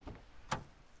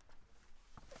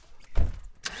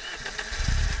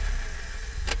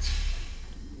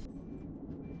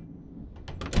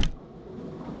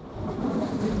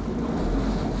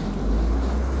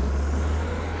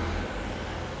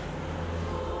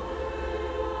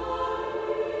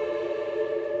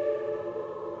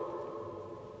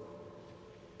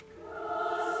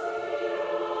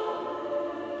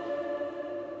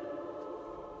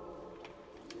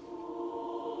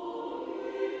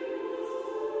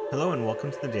Hello and welcome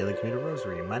to the Daily Commuter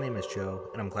Rosary. My name is Joe,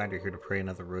 and I'm glad you're here to pray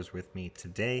another rosary with me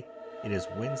today. It is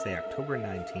Wednesday, October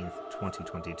 19th,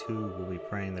 2022. We'll be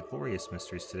praying the glorious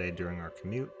mysteries today during our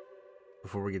commute.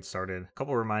 Before we get started, a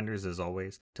couple reminders as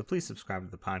always to please subscribe to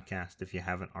the podcast if you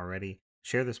haven't already.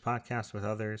 Share this podcast with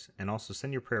others, and also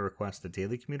send your prayer requests to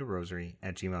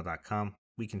dailycommuterrosary@gmail.com.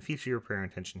 We can feature your prayer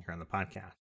intention here on the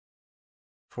podcast.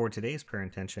 For today's prayer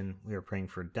intention, we are praying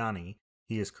for Donnie.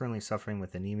 He is currently suffering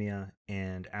with anemia,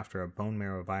 and after a bone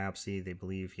marrow biopsy, they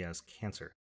believe he has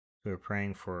cancer. We are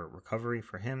praying for recovery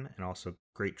for him and also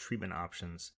great treatment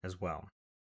options as well.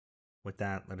 With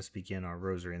that, let us begin our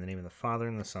rosary in the name of the Father,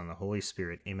 and the Son, and the Holy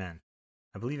Spirit. Amen.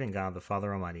 I believe in God, the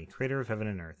Father Almighty, creator of heaven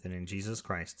and earth, and in Jesus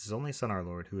Christ, his only Son, our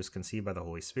Lord, who was conceived by the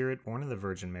Holy Spirit, born of the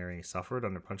Virgin Mary, suffered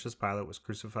under Pontius Pilate, was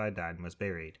crucified, died, and was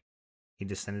buried. He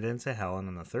descended into hell, and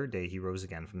on the third day he rose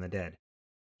again from the dead.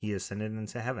 He ascended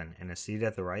into heaven, and is seated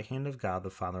at the right hand of God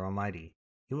the Father Almighty.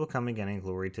 He will come again in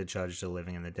glory to judge the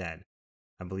living and the dead.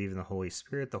 I believe in the Holy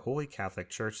Spirit, the Holy Catholic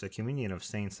Church, the communion of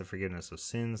saints, the forgiveness of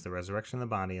sins, the resurrection of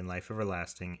the body, and life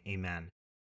everlasting. Amen.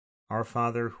 Our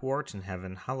Father, who art in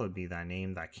heaven, hallowed be thy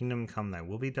name. Thy kingdom come, thy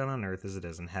will be done on earth as it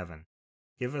is in heaven.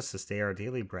 Give us this day our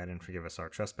daily bread, and forgive us our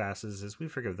trespasses, as we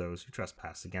forgive those who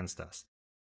trespass against us.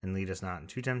 And lead us not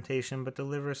into temptation, but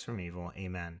deliver us from evil.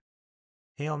 Amen.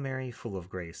 Hail Mary, full of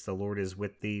grace, the Lord is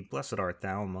with thee. Blessed art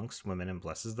thou amongst women, and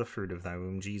blessed is the fruit of thy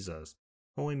womb, Jesus.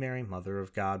 Holy Mary, Mother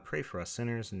of God, pray for us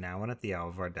sinners, now and at the hour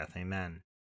of our death. Amen.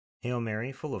 Hail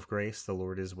Mary, full of grace, the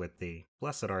Lord is with thee.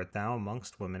 Blessed art thou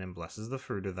amongst women, and blessed is the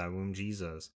fruit of thy womb,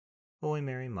 Jesus. Holy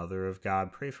Mary, Mother of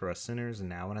God, pray for us sinners,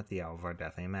 now and at the hour of our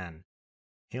death. Amen.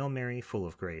 Hail Mary, full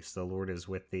of grace, the Lord is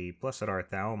with thee. Blessed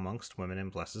art thou amongst women,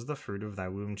 and blessed is the fruit of thy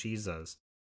womb, Jesus.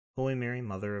 Holy Mary,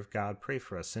 Mother of God, pray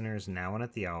for us sinners, now and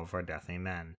at the hour of our death.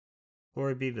 Amen.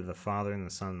 Glory be to the Father, and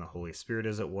the Son, and the Holy Spirit,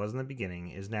 as it was in the beginning,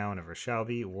 is now, and ever shall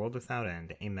be, world without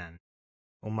end. Amen.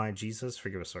 O my Jesus,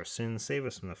 forgive us our sins, save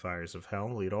us from the fires of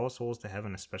hell, lead all souls to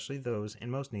heaven, especially those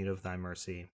in most need of thy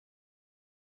mercy.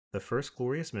 The first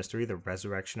glorious mystery, the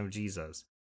resurrection of Jesus.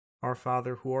 Our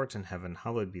Father, who art in heaven,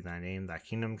 hallowed be thy name. Thy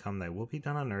kingdom come, thy will be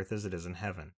done on earth as it is in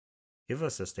heaven. Give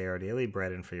us this day our daily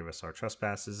bread, and forgive us our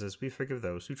trespasses, as we forgive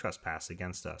those who trespass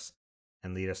against us.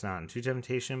 And lead us not into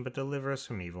temptation, but deliver us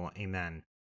from evil. Amen.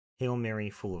 Hail Mary,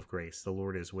 full of grace, the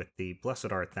Lord is with thee.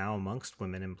 Blessed art thou amongst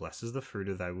women, and blessed is the fruit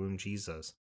of thy womb,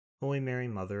 Jesus. Holy Mary,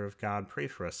 Mother of God, pray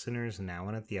for us sinners, now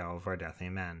and at the hour of our death.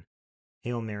 Amen.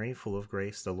 Hail Mary, full of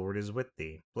grace, the Lord is with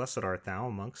thee. Blessed art thou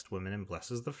amongst women, and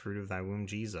blessed is the fruit of thy womb,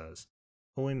 Jesus.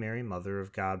 Holy Mary, Mother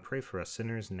of God, pray for us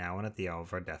sinners, now and at the hour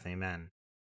of our death. Amen.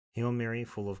 Hail Mary,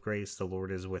 full of grace, the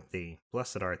Lord is with thee.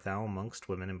 Blessed art thou amongst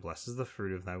women, and blessed is the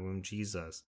fruit of thy womb,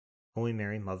 Jesus. Holy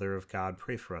Mary, Mother of God,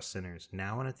 pray for us sinners,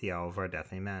 now and at the hour of our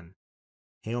death. Amen.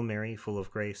 Hail Mary, full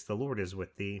of grace, the Lord is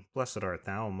with thee. Blessed art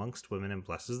thou amongst women, and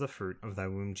blessed is the fruit of thy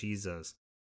womb, Jesus.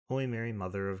 Holy Mary,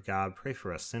 Mother of God, pray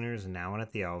for us sinners, now and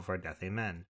at the hour of our death.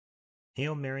 Amen.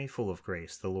 Hail Mary, full of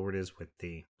grace, the Lord is with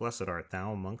thee. Blessed art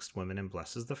thou amongst women, and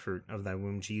blessed is the fruit of thy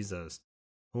womb, Jesus.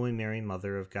 Holy Mary,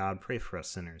 Mother of God, pray for us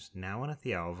sinners, now and at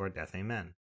the hour of our death.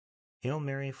 Amen. Hail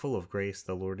Mary, full of grace,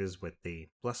 the Lord is with thee.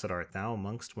 Blessed art thou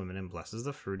amongst women, and blessed is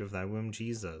the fruit of thy womb,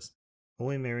 Jesus.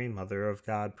 Holy Mary, Mother of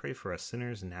God, pray for us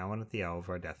sinners, now and at the hour of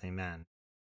our death. Amen. Hail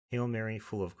Mary,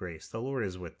 full of grace, the Lord is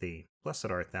with thee. Blessed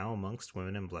art thou amongst women,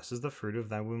 and blessed is the fruit of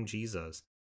thy womb, Jesus.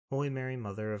 Holy Mary,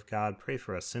 Mother of God, pray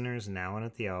for us sinners, now and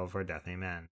at the hour of our death.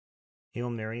 Amen. Hail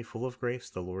Mary, full of grace,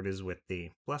 the Lord is with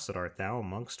thee. Blessed art thou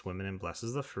amongst women, and blessed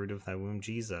is the fruit of thy womb,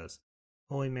 Jesus.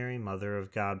 Holy Mary, Mother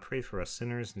of God, pray for us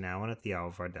sinners, now and at the hour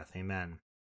of our death. Amen.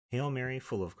 Hail Mary,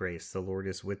 full of grace, the Lord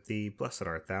is with thee. Blessed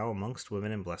art thou amongst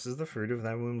women, and blessed is the fruit of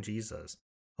thy womb, Jesus.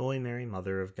 Holy Mary,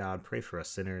 Mother of God, pray for us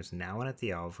sinners, now and at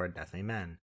the hour of our death.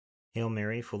 Amen. Hail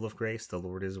Mary, full of grace, the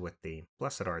Lord is with thee.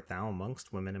 Blessed art thou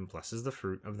amongst women, and blessed is the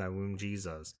fruit of thy womb,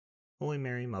 Jesus. Holy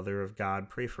Mary, Mother of God,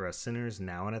 pray for us sinners,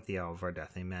 now and at the hour of our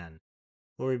death. Amen.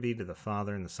 Glory be to the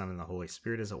Father, and the Son, and the Holy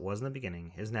Spirit, as it was in the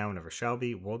beginning, is now, and ever shall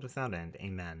be, world without end.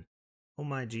 Amen. O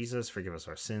my Jesus, forgive us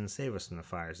our sins, save us from the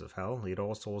fires of hell, lead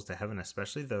all souls to heaven,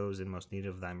 especially those in most need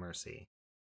of thy mercy.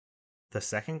 The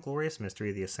second glorious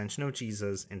mystery, the ascension of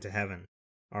Jesus into heaven.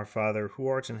 Our Father, who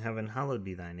art in heaven, hallowed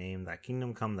be thy name. Thy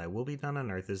kingdom come, thy will be done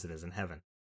on earth as it is in heaven.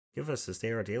 Give us this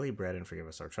day our daily bread, and forgive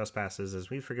us our trespasses, as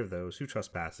we forgive those who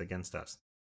trespass against us.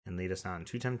 And lead us not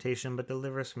into temptation, but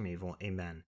deliver us from evil.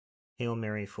 Amen. Hail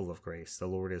Mary, full of grace, the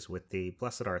Lord is with thee.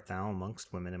 Blessed art thou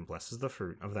amongst women, and blessed is the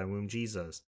fruit of thy womb,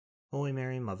 Jesus. Holy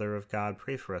Mary, Mother of God,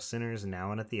 pray for us sinners,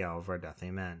 now and at the hour of our death.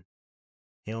 Amen.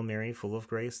 Hail Mary, full of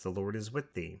grace, the Lord is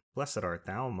with thee. Blessed art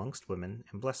thou amongst women,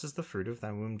 and blessed is the fruit of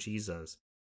thy womb, Jesus.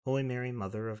 Holy Mary,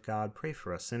 Mother of God, pray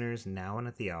for us sinners, now and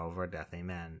at the hour of our death.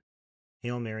 Amen.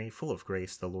 Hail Mary, full of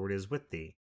grace, the Lord is with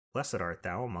thee. Blessed art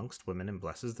thou amongst women, and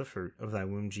blessed is the fruit of thy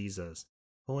womb, Jesus.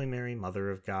 Holy Mary, Mother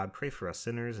of God, pray for us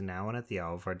sinners, now and at the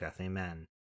hour of our death. Amen.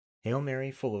 Hail Mary,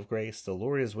 full of grace, the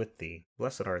Lord is with thee.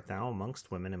 Blessed art thou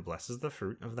amongst women, and blessed is the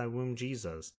fruit of thy womb,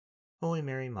 Jesus. Holy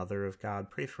Mary, Mother of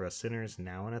God, pray for us sinners,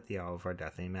 now and at the hour of our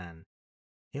death. Amen.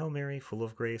 Hail Mary, full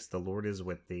of grace, the Lord is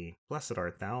with thee. Blessed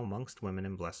art thou amongst women,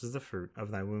 and blessed is the fruit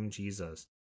of thy womb, Jesus.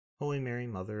 Holy Mary,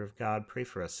 Mother of God, pray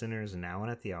for us sinners, now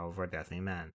and at the hour of our death.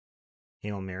 Amen.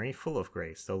 Hail Mary, full of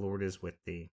grace, the Lord is with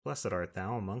thee. Blessed art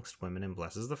thou amongst women, and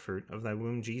blessed is the fruit of thy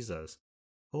womb, Jesus.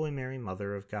 Holy Mary,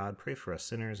 Mother of God, pray for us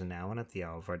sinners, now and at the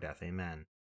hour of our death. Amen.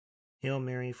 Hail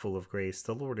Mary, full of grace,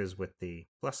 the Lord is with thee.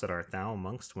 Blessed art thou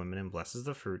amongst women, and blessed is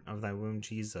the fruit of thy womb,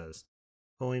 Jesus.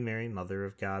 Holy Mary, Mother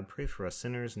of God, pray for us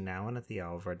sinners, now and at the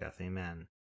hour of our death. Amen.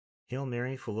 Hail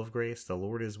Mary, full of grace, the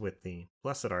Lord is with thee.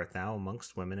 Blessed art thou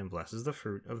amongst women, and blessed is the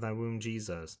fruit of thy womb,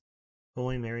 Jesus.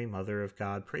 Holy Mary, Mother of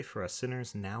God, pray for us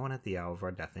sinners, now and at the hour of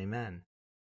our death. Amen.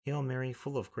 Hail Mary,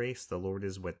 full of grace, the Lord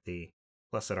is with thee.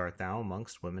 Blessed art thou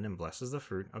amongst women, and blessed is the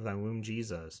fruit of thy womb,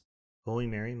 Jesus. Holy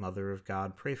Mary, Mother of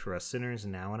God, pray for us sinners,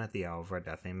 now and at the hour of our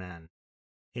death. Amen.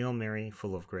 Hail Mary,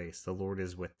 full of grace, the Lord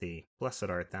is with thee. Blessed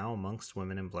art thou amongst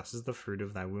women, and blessed is the fruit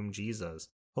of thy womb, Jesus.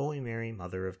 Holy Mary,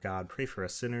 Mother of God, pray for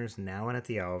us sinners, now and at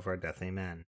the hour of our death.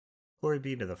 Amen. Glory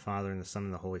be to the Father, and the Son,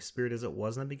 and the Holy Spirit, as it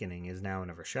was in the beginning, is now, and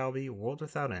ever shall be, world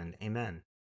without end. Amen.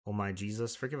 O my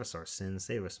Jesus, forgive us our sins,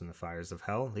 save us from the fires of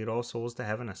hell, lead all souls to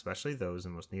heaven, especially those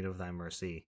in most need of thy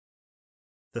mercy.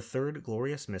 The third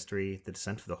glorious mystery, the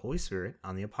descent of the Holy Spirit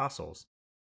on the Apostles.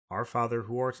 Our Father,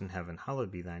 who art in heaven,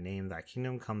 hallowed be thy name. Thy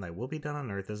kingdom come, thy will be done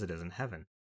on earth as it is in heaven.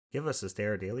 Give us this day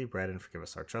our daily bread, and forgive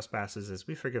us our trespasses, as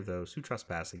we forgive those who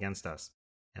trespass against us.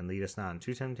 And lead us not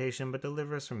into temptation, but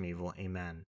deliver us from evil.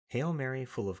 Amen. Hail Mary,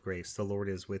 full of grace, the Lord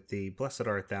is with thee. Blessed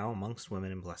art thou amongst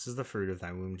women, and blessed is the fruit of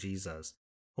thy womb, Jesus.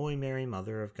 Holy Mary,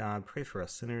 Mother of God, pray for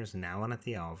us sinners, now and at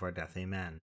the hour of our death.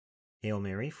 Amen. Hail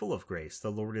Mary, full of grace,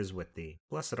 the Lord is with thee.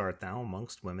 Blessed art thou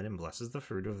amongst women, and blessed is the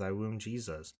fruit of thy womb,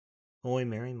 Jesus. Holy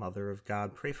Mary, Mother of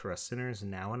God, pray for us sinners,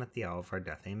 now and at the hour of our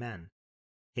death. Amen.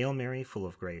 Hail Mary, full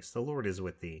of grace, the Lord is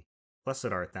with thee. Blessed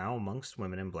art thou amongst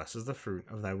women, and blessed is the fruit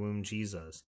of thy womb,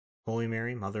 Jesus. Holy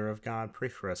Mary, Mother of God, pray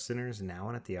for us sinners, now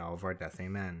and at the hour of our death.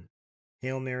 Amen.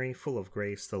 Hail Mary, full of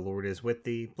grace, the Lord is with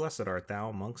thee. Blessed art thou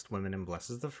amongst women, and blessed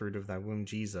is the fruit of thy womb,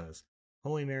 Jesus.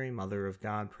 Holy Mary, Mother of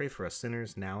God, pray for us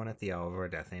sinners, now and at the hour of our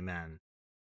death. Amen.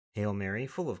 Hail Mary,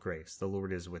 full of grace, the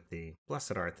Lord is with thee.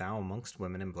 Blessed art thou amongst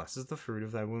women, and blessed is the fruit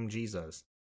of thy womb,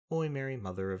 Jesus. Holy Mary,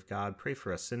 Mother of God, pray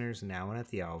for us sinners, now and at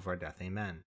the hour of our death.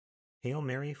 Amen. Hail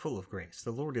Mary, full of grace,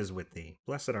 the Lord is with thee.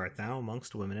 Blessed art thou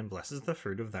amongst women, and blessed is the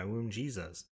fruit of thy womb,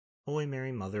 Jesus. Holy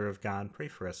Mary, Mother of God, pray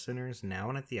for us sinners, now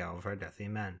and at the hour of our death.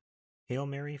 Amen. Hail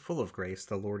Mary, full of grace,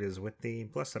 the Lord is with thee.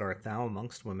 Blessed art thou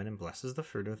amongst women, and blessed is the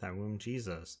fruit of thy womb,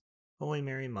 Jesus. Holy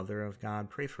Mary, Mother of God,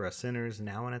 pray for us sinners,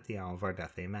 now and at the hour of our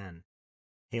death. Amen.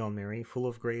 Hail Mary, full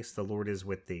of grace, the Lord is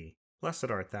with thee. Blessed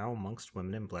art thou amongst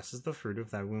women, and blessed is the fruit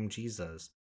of thy womb, Jesus.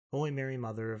 Holy Mary,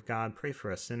 Mother of God, pray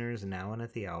for us sinners, now and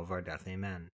at the hour of our death.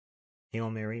 Amen. Hail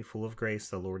Mary, full of grace,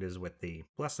 the Lord is with thee.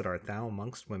 Blessed art thou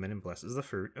amongst women, and blessed is the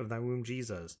fruit of thy womb,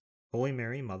 Jesus. Holy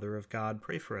Mary, Mother of God,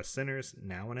 pray for us sinners,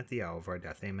 now and at the hour of our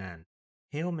death. Amen.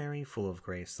 Hail Mary, full of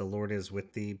grace, the Lord is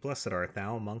with thee. Blessed art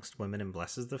thou amongst women, and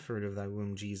blessed is the fruit of thy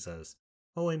womb, Jesus.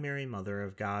 Holy Mary, Mother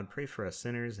of God, pray for us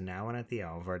sinners, now and at the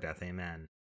hour of our death. Amen.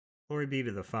 Glory be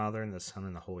to the Father, and the Son,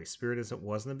 and the Holy Spirit, as it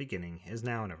was in the beginning, is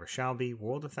now, and ever shall be,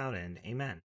 world without end.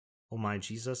 Amen. O my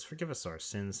Jesus, forgive us our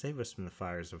sins, save us from the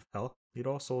fires of hell, lead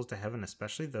all souls to heaven,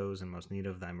 especially those in most need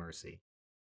of thy mercy.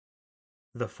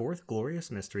 The fourth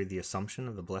glorious mystery, the Assumption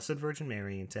of the Blessed Virgin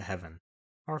Mary into heaven.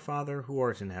 Our Father, who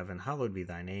art in heaven, hallowed be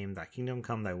thy name. Thy kingdom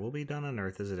come, thy will be done on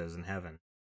earth as it is in heaven.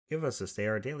 Give us this day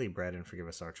our daily bread, and forgive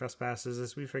us our trespasses,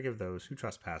 as we forgive those who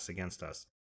trespass against us.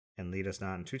 And lead us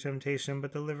not into temptation,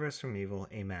 but deliver us from evil.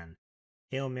 Amen.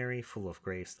 Hail Mary, full of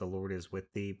grace, the Lord is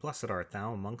with thee. Blessed art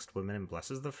thou amongst women, and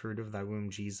blessed is the fruit of thy womb,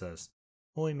 Jesus.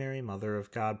 Holy Mary, Mother of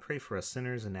God, pray for us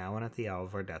sinners, now and at the hour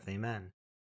of our death. Amen.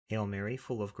 Hail Mary,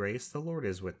 full of grace, the Lord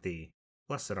is with thee.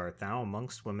 Blessed art thou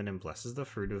amongst women, and blessed is the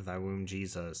fruit of thy womb,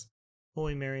 Jesus.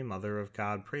 Holy Mary, Mother of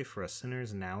God, pray for us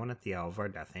sinners, now and at the hour of our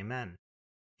death. Amen.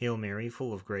 Hail Mary,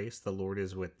 full of grace, the Lord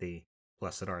is with thee.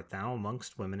 Blessed art thou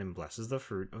amongst women, and blessed is the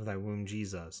fruit of thy womb,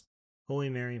 Jesus. Holy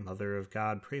Mary, Mother of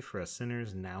God, pray for us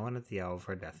sinners, now and at the hour of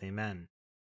our death. Amen.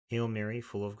 Hail Mary,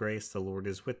 full of grace, the Lord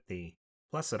is with thee.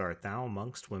 Blessed art thou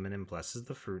amongst women, and blessed is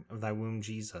the fruit of thy womb,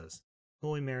 Jesus.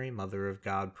 Holy Mary, Mother of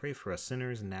God, pray for us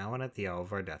sinners, now and at the hour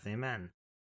of our death. Amen.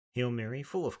 Hail Mary,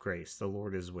 full of grace, the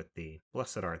Lord is with thee.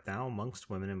 Blessed art thou amongst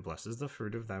women, and blessed is the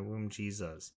fruit of thy womb,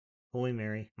 Jesus. Holy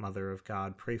Mary, Mother of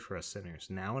God, pray for us sinners,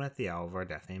 now and at the hour of our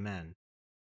death. Amen.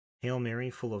 Hail Mary,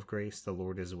 full of grace, the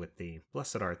Lord is with thee.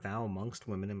 Blessed art thou amongst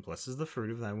women, and blessed is the fruit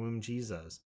of thy womb,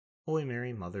 Jesus. Holy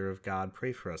Mary, Mother of God,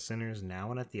 pray for us sinners,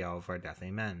 now and at the hour of our death.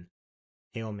 Amen.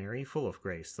 Hail Mary, full of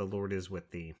grace, the Lord is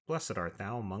with thee. Blessed art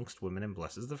thou amongst women, and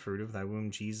blessed is the fruit of thy womb,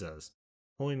 Jesus.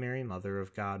 Holy Mary, Mother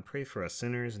of God, pray for us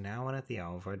sinners, now and at the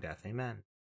hour of our death. Amen.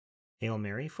 Hail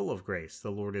Mary, full of grace,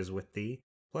 the Lord is with thee.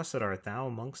 Blessed art thou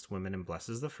amongst women, and blessed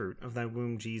is the fruit of thy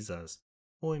womb, Jesus.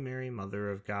 Holy Mary,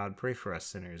 Mother of God, pray for us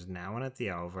sinners, now and at the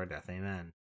hour of our death.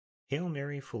 Amen. Hail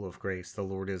Mary, full of grace, the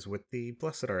Lord is with thee.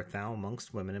 Blessed art thou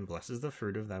amongst women, and blessed is the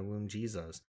fruit of thy womb,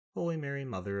 Jesus. Holy Mary,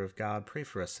 Mother of God, pray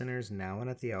for us sinners, now and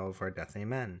at the hour of our death.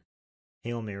 Amen.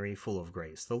 Hail Mary, full of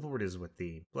grace, the Lord is with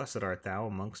thee. Blessed art thou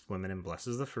amongst women, and blessed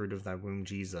is the fruit of thy womb,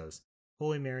 Jesus.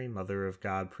 Holy Mary, Mother of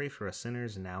God, pray for us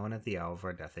sinners, now and at the hour of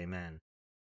our death. Amen.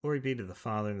 Glory be to the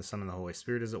Father, and the Son, and the Holy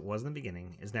Spirit, as it was in the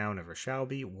beginning, is now, and ever shall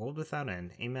be, world without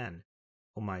end. Amen.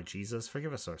 O my Jesus,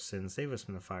 forgive us our sins, save us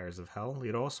from the fires of hell,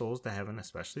 lead all souls to heaven,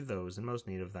 especially those in most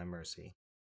need of thy mercy.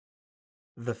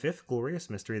 The fifth glorious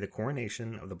mystery, the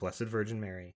coronation of the Blessed Virgin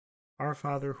Mary. Our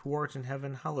Father, who art in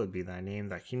heaven, hallowed be thy name.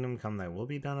 Thy kingdom come, thy will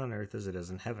be done on earth as it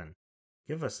is in heaven.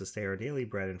 Give us this day our daily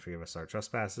bread, and forgive us our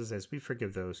trespasses, as we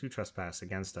forgive those who trespass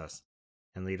against us.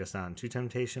 And lead us not into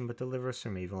temptation, but deliver us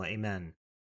from evil. Amen.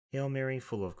 Hail Mary,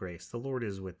 full of grace, the Lord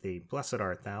is with thee. Blessed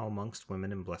art thou amongst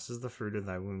women, and blessed is the fruit of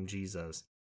thy womb, Jesus.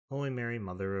 Holy Mary,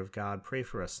 Mother of God, pray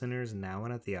for us sinners, now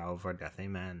and at the hour of our death.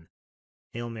 Amen.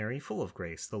 Hail Mary, full of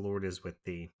grace, the Lord is with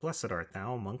thee. Blessed art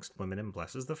thou amongst women, and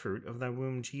blessed is the fruit of thy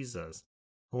womb, Jesus.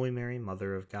 Holy Mary,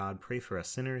 Mother of God, pray for us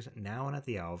sinners, now and at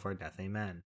the hour of our death.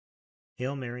 Amen.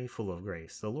 Hail Mary, full of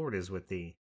grace, the Lord is with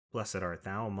thee. Blessed art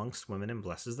thou amongst women, and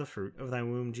blessed is the fruit of thy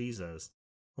womb, Jesus.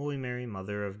 Holy Mary,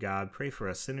 Mother of God, pray for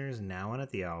us sinners, now and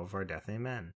at the hour of our death.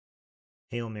 Amen.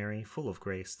 Hail Mary, full of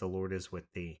grace, the Lord is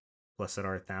with thee. Blessed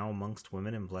art thou amongst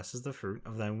women, and blessed is the fruit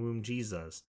of thy womb,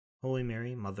 Jesus. Holy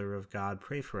Mary, Mother of God,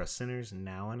 pray for us sinners,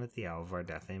 now and at the hour of our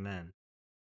death. Amen.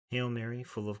 Hail Mary,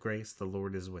 full of grace, the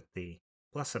Lord is with thee.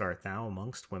 Blessed art thou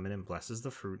amongst women, and blessed is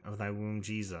the fruit of thy womb,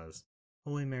 Jesus.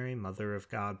 Holy Mary, Mother of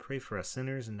God, pray for us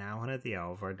sinners, now and at the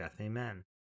hour of our death. Amen.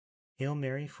 Hail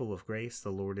Mary, full of grace,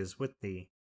 the Lord is with thee.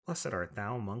 Blessed art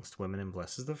thou amongst women, and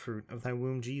blessed is the fruit of thy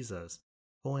womb, Jesus.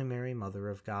 Holy Mary, Mother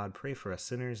of God, pray for us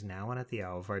sinners, now and at the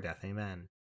hour of our death. Amen.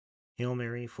 Hail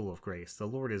Mary, full of grace, the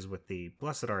Lord is with thee.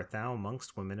 Blessed art thou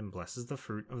amongst women, and blessed is the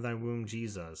fruit of thy womb,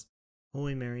 Jesus.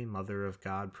 Holy Mary, Mother of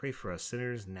God, pray for us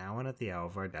sinners, now and at the hour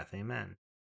of our death. Amen.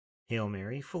 Hail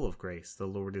Mary, full of grace, the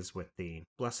Lord is with thee.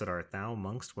 Blessed art thou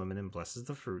amongst women, and blessed is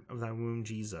the fruit of thy womb,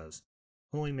 Jesus.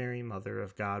 Holy Mary, Mother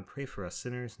of God, pray for us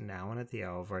sinners, now and at the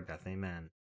hour of our death. Amen.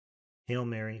 Hail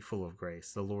Mary, full of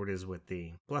grace, the Lord is with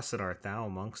thee. Blessed art thou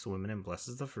amongst women, and blessed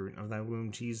is the fruit of thy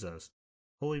womb, Jesus.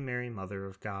 Holy Mary, Mother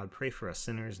of God, pray for us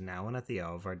sinners, now and at the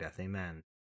hour of our death. Amen.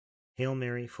 Hail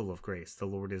Mary, full of grace, the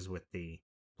Lord is with thee.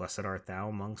 Blessed art thou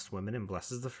amongst women, and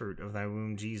blessed is the fruit of thy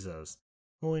womb, Jesus.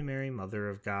 Holy Mary, Mother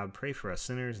of God, pray for us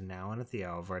sinners, now and at the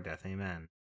hour of our death. Amen.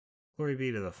 Glory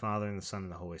be to the Father, and the Son,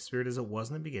 and the Holy Spirit, as it was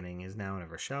in the beginning, is now, and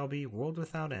ever shall be, world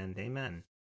without end. Amen.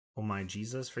 O my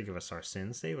Jesus, forgive us our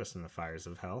sins, save us from the fires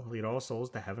of hell, lead all souls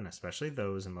to heaven, especially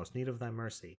those in most need of thy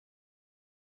mercy.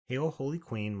 Hail, Holy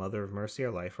Queen, Mother of mercy,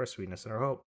 our life, our sweetness, and our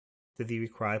hope. To thee we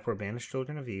cry, poor banished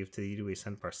children of Eve, to thee do we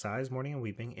send our sighs, mourning and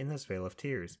weeping, in this vale of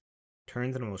tears.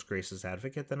 Turn to the most gracious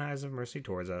Advocate, thine eyes of mercy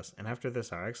towards us, and after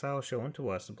this our exile show unto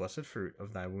us the blessed fruit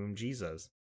of thy womb, Jesus.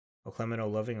 O clement, O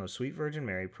loving, O sweet Virgin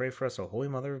Mary, pray for us, O Holy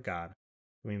Mother of God,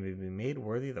 that we may be made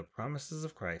worthy of the promises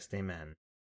of Christ. Amen.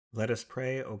 Let us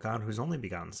pray, O God, whose only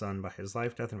begotten Son, by his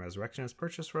life, death, and resurrection, has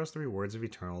purchased for us the rewards of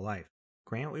eternal life.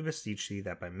 Grant, we beseech thee,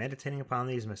 that by meditating upon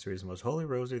these mysteries, most holy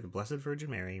Rosary of the Blessed Virgin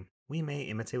Mary, we may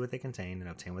imitate what they contain and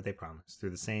obtain what they promise.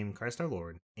 Through the same Christ our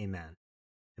Lord. Amen.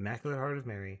 Immaculate Heart of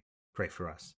Mary, pray for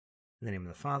us. In the name of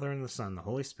the Father, and the Son, and the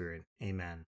Holy Spirit.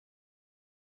 Amen.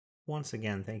 Once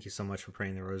again, thank you so much for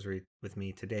praying the Rosary with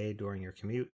me today during your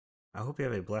commute. I hope you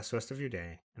have a blessed rest of your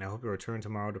day, and I hope you'll return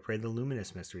tomorrow to pray the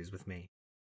luminous mysteries with me.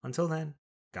 Until then,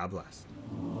 God bless.